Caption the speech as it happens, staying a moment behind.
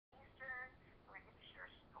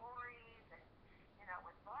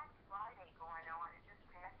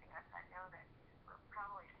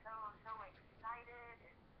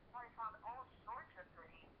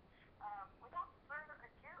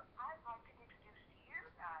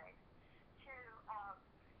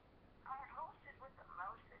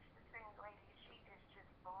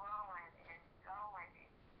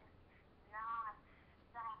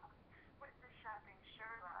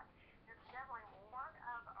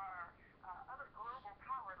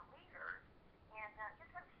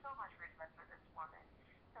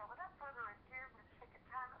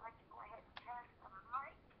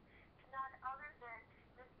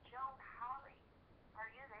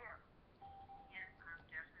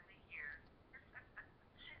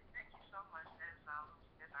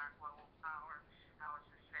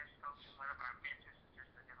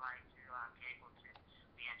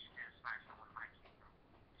introduced by someone like you.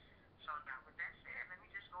 So now with that said, let me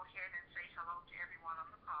just go ahead and say hello to everyone on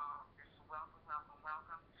the call. Just welcome, welcome,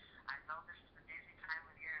 welcome. I know this is a busy time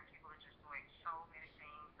of year and people are just doing so many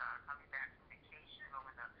things, coming back from vacation over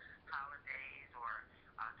the holidays or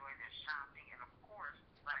doing their shopping. And of course,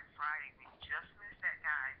 Black Friday, we just missed that,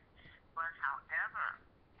 guys. But however,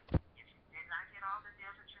 if you did not get all the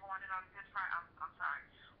deals that you wanted on Good Friday, I'm sorry,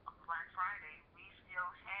 on Black Friday, we still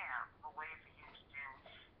have a way for you to do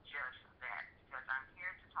just that. Because I'm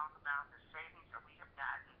here to talk about the savings that we have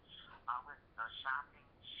gotten with the Shopping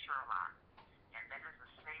Sherlock. And that is a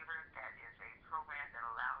saver. That is a program that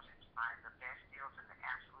allows you to find the best deals and the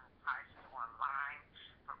absolute prices online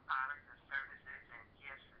for products and services and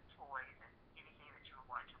gifts and toys and anything that you're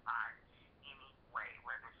going to buy anyway,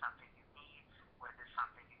 whether it's something you need, whether it's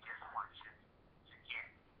something you just want to get.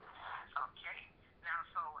 Okay. Now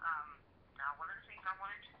one of the things I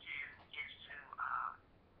wanted to do is to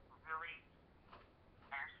really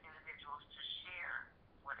ask individuals to share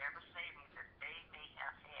whatever savings that they may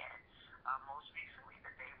have had most recently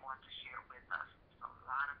that they want to share with us. So a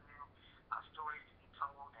lot of new stories to be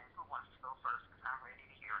told, and who wants to go first? Because I'm ready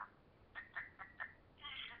to hear them.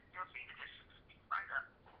 Feel free to just speak right up.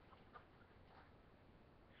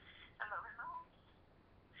 Hello, hello.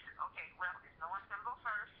 Okay, well, if no one's going to go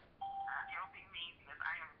first, it'll be me because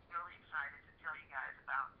I am really excited to tell you guys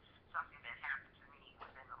about something that happened to me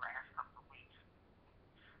within the last couple of weeks.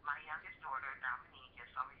 My youngest daughter, Dominique, as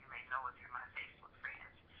some of you may know if you're my Facebook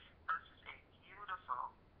friends, purchased a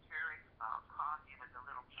beautiful Keurig coffee with a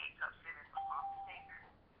little K-cup in it, the coffee maker.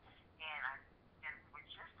 And we were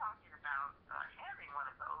just talking about having one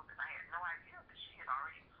of those, and I had no idea that she had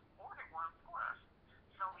already ordered one for us.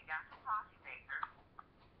 So we got the coffee maker,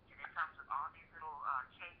 and it comes with all these little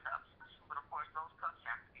K-cups. But of course, those cups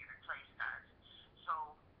have to be replaced, guys.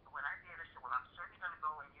 So what I did is said, well, I'm certainly going to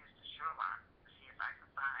go and use the Sherlock to see if I can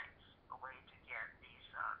find a way to get these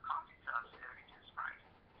coffee cups at a reduced price.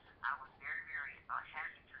 I was very, very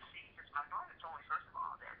happy to see, because my daughter told me, first of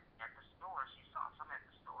all, that at the store, she saw some at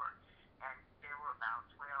the store, and there were about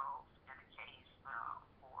 12 in a case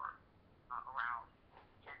for around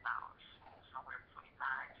 $10, somewhere between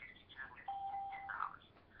 9.52 and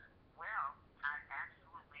 $10. Well, I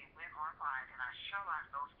absolutely went online and I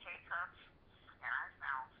Sherlocked those K-cups, and I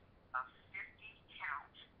found a 50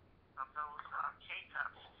 count of those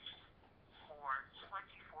K-cups for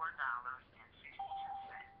 $24.62.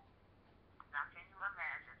 Now, can you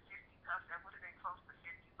imagine 50 cups? That would have been close to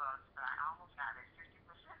 $50, but I almost got a 50%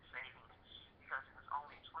 savings because it was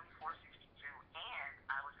only $24.62, and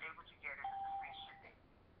I was able to get it with free shipping.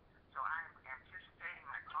 So I am anticipating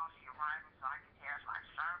my coffee arriving so I can have my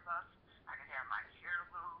Starbucks, I can have my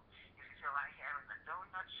Caribou, if you feel like having the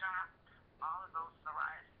donut shop. All of those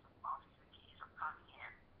varieties of coffees and teas are coming in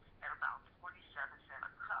at about 47 cents a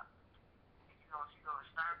cup. And you know, if you go to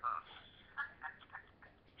Starbucks,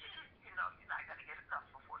 you know you're not going to get a cup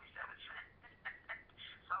for 47 cents.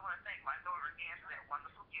 So I want to thank my daughter again for that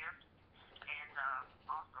wonderful gift. And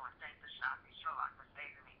also I thank the Shopping Sherlock for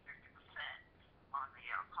saving me 50% on the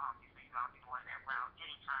coffee. So you know I'll be going that route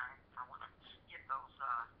anytime I want to get those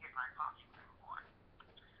get my coffee groove on.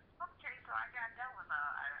 Okay, so I got that one.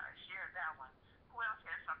 I shared that one. Who else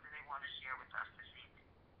has something they want to share with us this evening?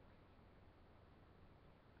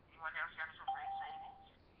 Anyone else have some great savings?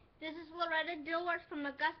 This is Loretta Dilworth from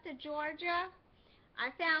Augusta, Georgia.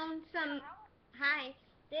 I found some. Hello? Hi.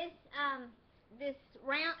 This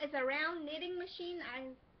round is a round knitting machine.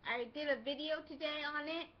 I did a video today on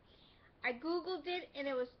it. I googled it and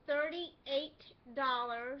it was $38,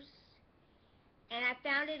 and I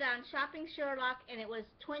found it on Shopping Sherlock and it was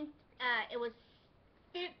 $19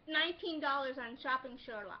 on Shopping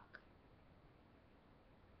Sherlock.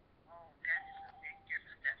 Oh, that is a big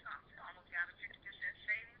difference. That's almost got a 50%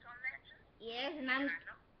 savings on that too. Yes, And I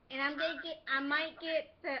know. I'm gonna get. I might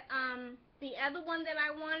get the other one that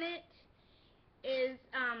I wanted is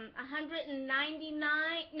 199.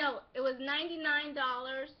 No, it was $99,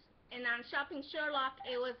 and on Shopping Sherlock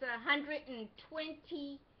it was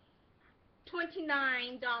 129,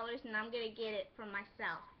 and I'm gonna get it for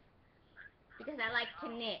myself because I like to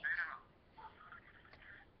Oh, knit. wow.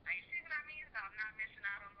 Now you see what I mean about not missing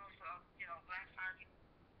out on those, Black Friday.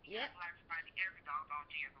 We Yep. have Black Friday every doggone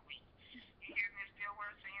day of the week. You hear Miss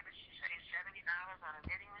Dilworth saying that she saved $70 on a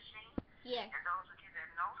knitting machine? Yes. And those of you that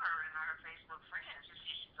know her and are her Facebook friends, you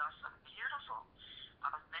see she does some beautiful,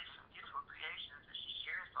 makes some beautiful creations, and she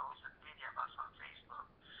shares those with many of us on Facebook.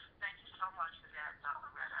 Thank you so much for that,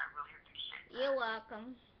 Loretta. I really appreciate that. You're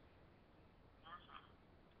welcome.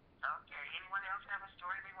 Okay. Anyone else have a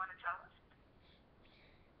story they want to tell us?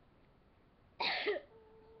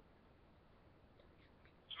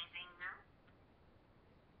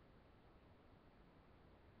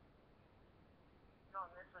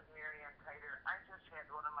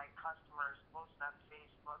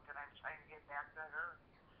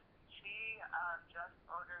 just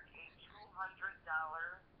ordered a $200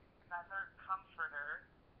 feather comforter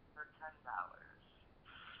for $10.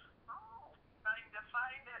 Oh, trying to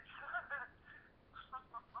find it.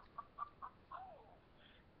 Oh,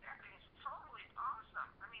 that is totally awesome.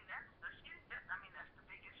 I mean, that's the huge. I mean, that's the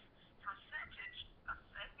biggest percentage of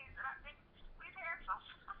savings that I think we've had so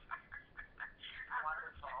far. I've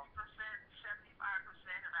heard 50%, 75%,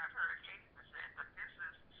 and I've heard 80%. But this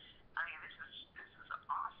is, I mean, this is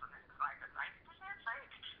awesome. This is like a 90%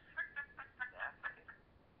 savings. Yeah.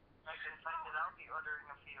 I can find it. I'll be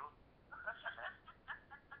ordering a few.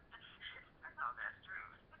 I know that's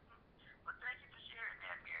true. Well, thank you for sharing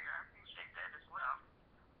that, Mary. I appreciate that as well.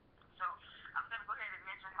 So I'm going to go ahead and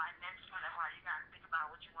mention my next one and while you guys think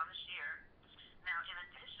about what you want to share. Now, in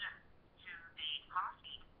addition to the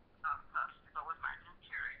coffee cups to go with my new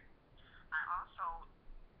Keurig, I also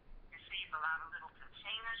received a lot of little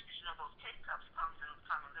containers because you know those K-cups come in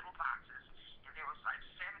little boxes, and there was like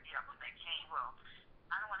 70 of them that came. Well,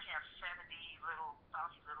 I don't want to have 70 little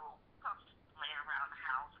cups laying around the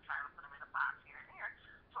house and trying to put them in a box here and there.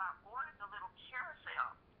 So I ordered the little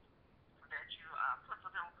carousel that you put the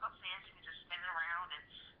little cups in, so you can just spin it around and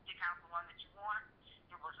pick out the one that you want.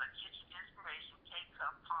 It was a Kitchen Inspiration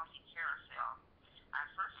K-Cup Coffee Carousel. I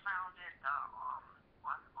first found it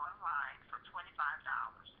online for $25.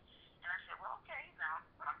 And I said, well, okay, now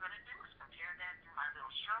what I'm going to do is compare that to my little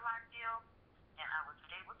Sherlock deal. And I was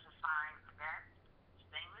able to find that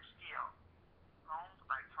stainless steel, chrome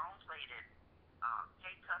plated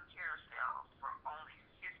K-Cup carousel for only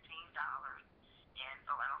 $15. And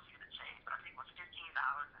I don't see the change, but I think it was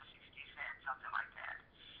 $15.60, something like that.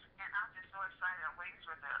 And I'm just so excited. I'm waiting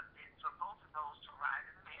for both of those to arrive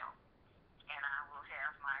in the mail. And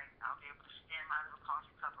I'll be able to spin my little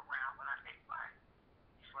coffee cup around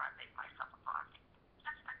before I make my cup of coffee.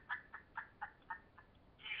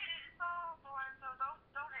 Oh boy, so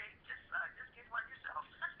don't hate. Just get one yourself.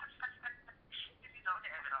 If you don't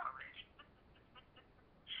have it already.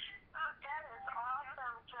 That is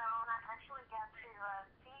awesome, Joan. I actually got to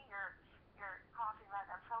see your coffee mug.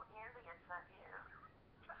 I'm so envious of you.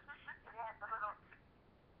 It had the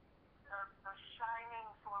shining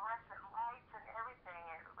fluorescent lights and everything.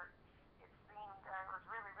 It was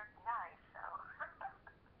really, really nice. So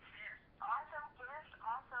yes. Awesome gift,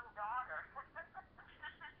 awesome daughter.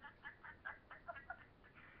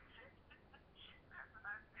 That's what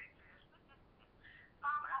I say, sis.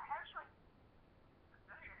 I actually,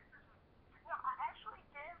 go ahead. No, I actually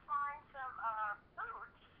did find some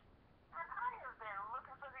boots, and I have been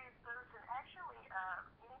looking for these boots, and actually,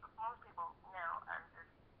 most people know I'm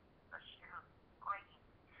just a shoe crazy.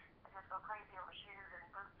 I just go crazy over shoes and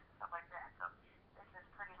boots and stuff like that. So this is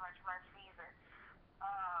pretty much my season.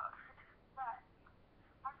 But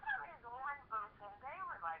I saw these one boots, and they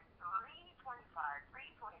were like $3.25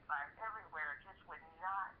 everywhere. Just would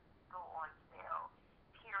not go on sale.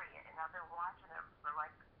 Period. And I've been watching them for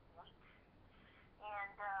like weeks.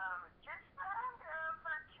 And just found them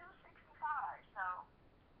for $2.65. So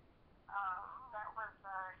that was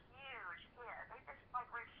a huge hit. They just like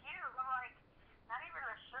refuse. I'm like, not even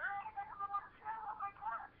a shirt I got them on sale. Oh my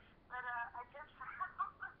god! But I just found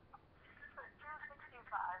for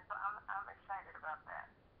 $2.65. So I'm excited about that.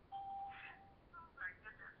 Oh my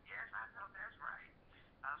goodness! Yes, I know that's right.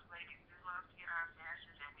 Us ladies do love to get our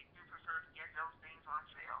fashions, and we do prefer to get those things on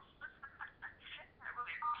sale. I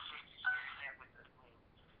really appreciate you sharing that with us, Lynn.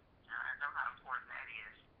 I know how important that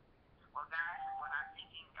is. Well, guys, what I'm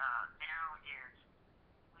thinking now is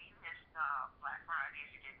we missed Black Friday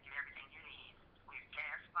if you didn't get everything you need. We've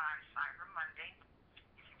passed by Cyber Monday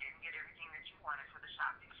if you didn't get everything that you wanted for the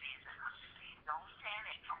shopping season. Don't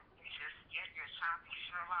panic. Just get your shopping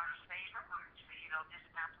Sherlock saver. You know, this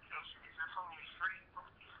application is totally free.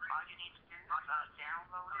 All you need to do is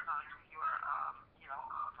download it onto your,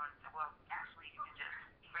 well, actually, you can just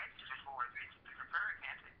register for it. It's the preferred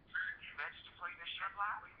method. You register for your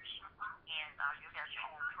Sherlock, and you have your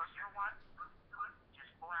own personal one.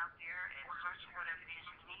 Just go out there and search for whatever it is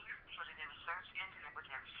you need, put it in the search engine, and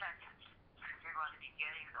within seconds, you're going to be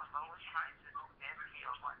getting the lowest prices and best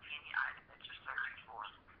deals on any item that you're searching for.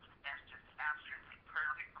 That's just absolutely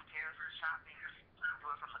perfect comparison shopping. You can do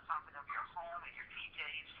it from the comfort of your home and your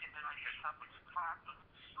PJs, sipping on your cup of coffee,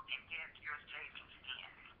 and get your savings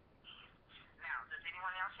in. Now, does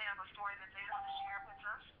anyone else have a story that they want to share with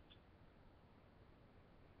us?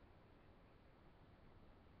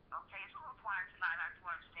 Okay, it's a little quiet tonight. I do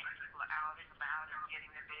understand people are out and about and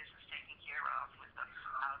getting their business taken care of with the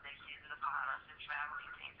holiday season upon us and traveling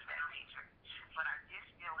and things of that nature. But I did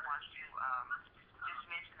still want to just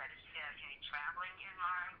mention that if you have any traveling in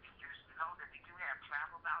mind, just know that we do have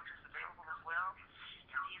travel vouchers available as well.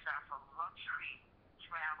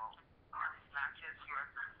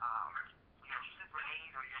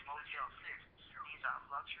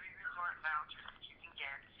 luxury resort vouchers that you can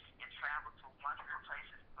get and travel to wonderful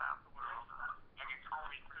places throughout the world. And it's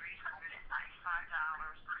only $395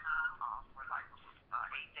 for like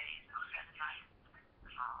 8 days and 7 nights.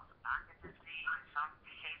 Occupancy in some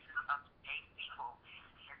cases up to 8 people.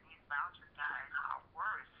 And these voucher guys are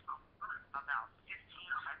worth about $1,500,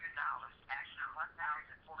 actually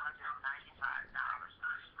 $1,495.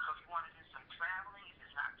 So if you want to do some traveling,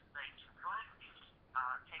 it's not too late to book.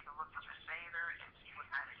 Take a look at your sailor and see what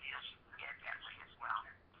kind of deals you can get that way as well.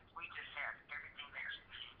 We just have everything that you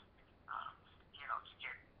need, to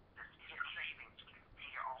get savings in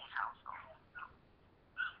your own household.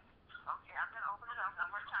 Okay, I'm going to open it up one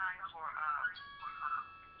more time for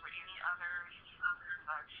any other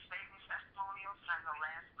savings testimonials. I know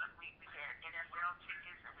last week we had NFL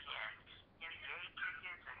tickets and we had NBA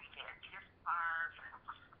tickets and we had gift cards.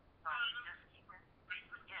 So just keep it.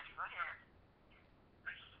 Yes, go ahead.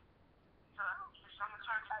 So, is someone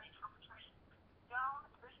trying to speak? Joan,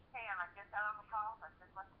 this is Pam. I just got on the call. I just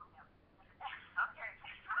left with him. Okay.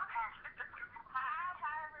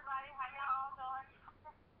 Hi, everybody. How y'all all doing?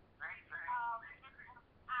 Great, great.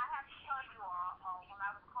 I have to tell you all, when I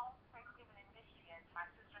was home Thanksgiving in Michigan, my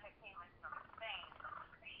sister had came in from Spain.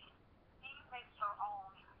 She makes her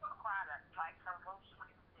own products, like her lotions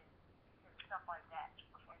and stuff like that.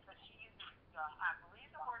 And so she uses, I believe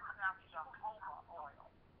the word pronounced jojoba oil.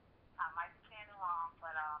 I might be saying it wrong,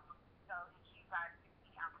 but so she buys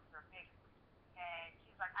 16 ounces or bigger. And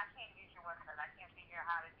she's like, I can't use your website. I can't figure out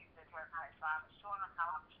how to use this website. So I was showing her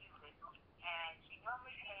how to use it. And she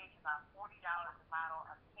normally pays about $40 a bottle.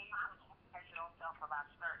 Occasionally she has it on sale for about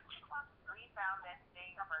 $30. We found that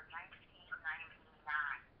thing for $19.99.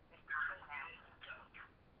 It's good now.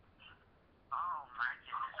 Oh my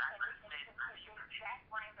goodness. It's the exact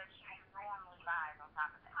brand that she normally buys on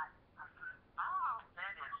top of that. Oh,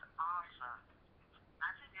 that is awesome.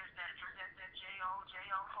 I think is that J-O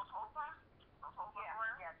jojoba? Jojoba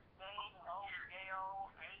oil? Yes, Jojoa.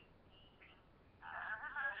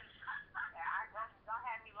 Don't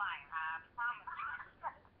have me lying. I promise you.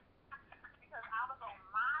 Because I was on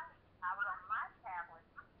my tablet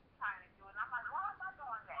trying to do it, and I'm like, why am I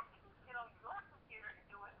doing that? You can get on your computer and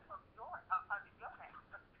do it from under your name,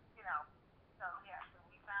 So yeah, so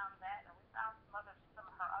we found that, and we found some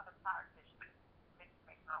of her other products that she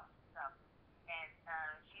makes her own stuff. And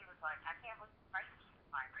she was like, I can't believe the prices she was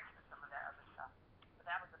finding for some of that other stuff. But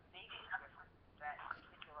that was a big difference, that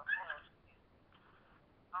particular oil she used.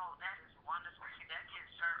 Oh, that is wonderful. See, that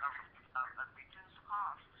gives her a reduced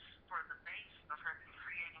cost for the base of her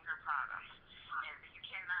creating her products. And you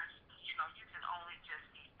cannot, you can only just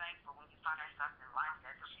be thankful when you find something like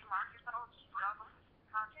that. Does she market those?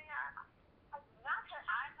 Not that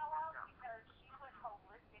I know of, because she went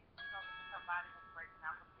holistic, because her body was breaking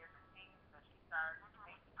out with different things, so she started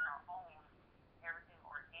making her own, everything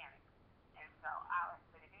organic. And so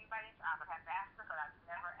but if anybody, I would have to ask her, but I've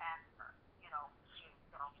never asked her,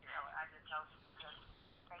 I just know she just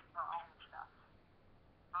makes her own stuff.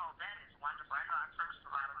 Oh, that is wonderful. I know I've purchased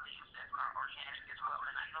a lot of things that are organic as well,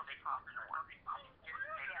 and I know they cost more.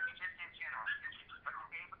 Just in general. But to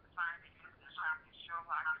be able to find that you can shop in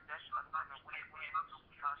Sherlock, that's another win-win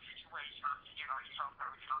situation. You help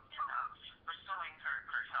her in pursuing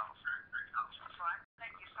her health. So I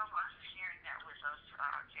thank you so much for sharing that with us,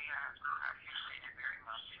 Kay. I appreciate it very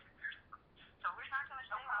much. So we're not going to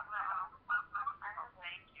stay on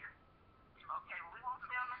thank you. Okay, well, we won't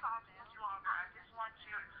stay on the call any longer. I just want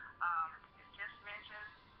to just mention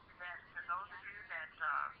that for those of you that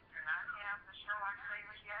do not have the Sherlock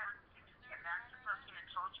flavor yet, and that's the person that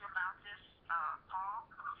told you about this call,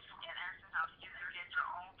 and ask them how you can get your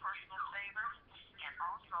own personal flavor, and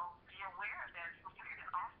also be aware that you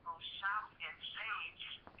can also shop and save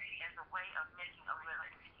as a way of making a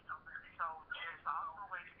living. So there's also a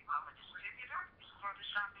way to become a distributor for the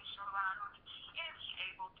Shopping Sherlock and be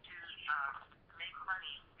able to make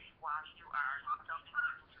money while you are helping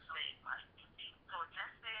people to save money. So with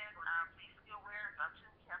that said, please be aware that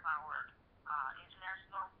we have our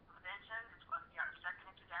international convention. It's going to be our second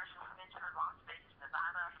international convention in Las Vegas,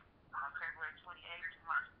 Nevada, February 28th to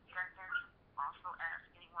March 2nd. Also ask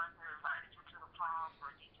anyone who invited you to the call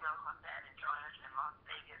for details on that and join us in Las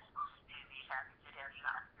Vegas. We'd be happy to have you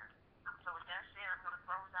out here. So with that said, I'm going to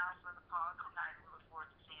close out for the call tonight. We look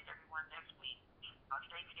forward to seeing everyone next week.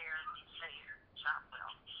 Stay care, be safe, shop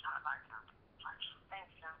well. Bye-bye.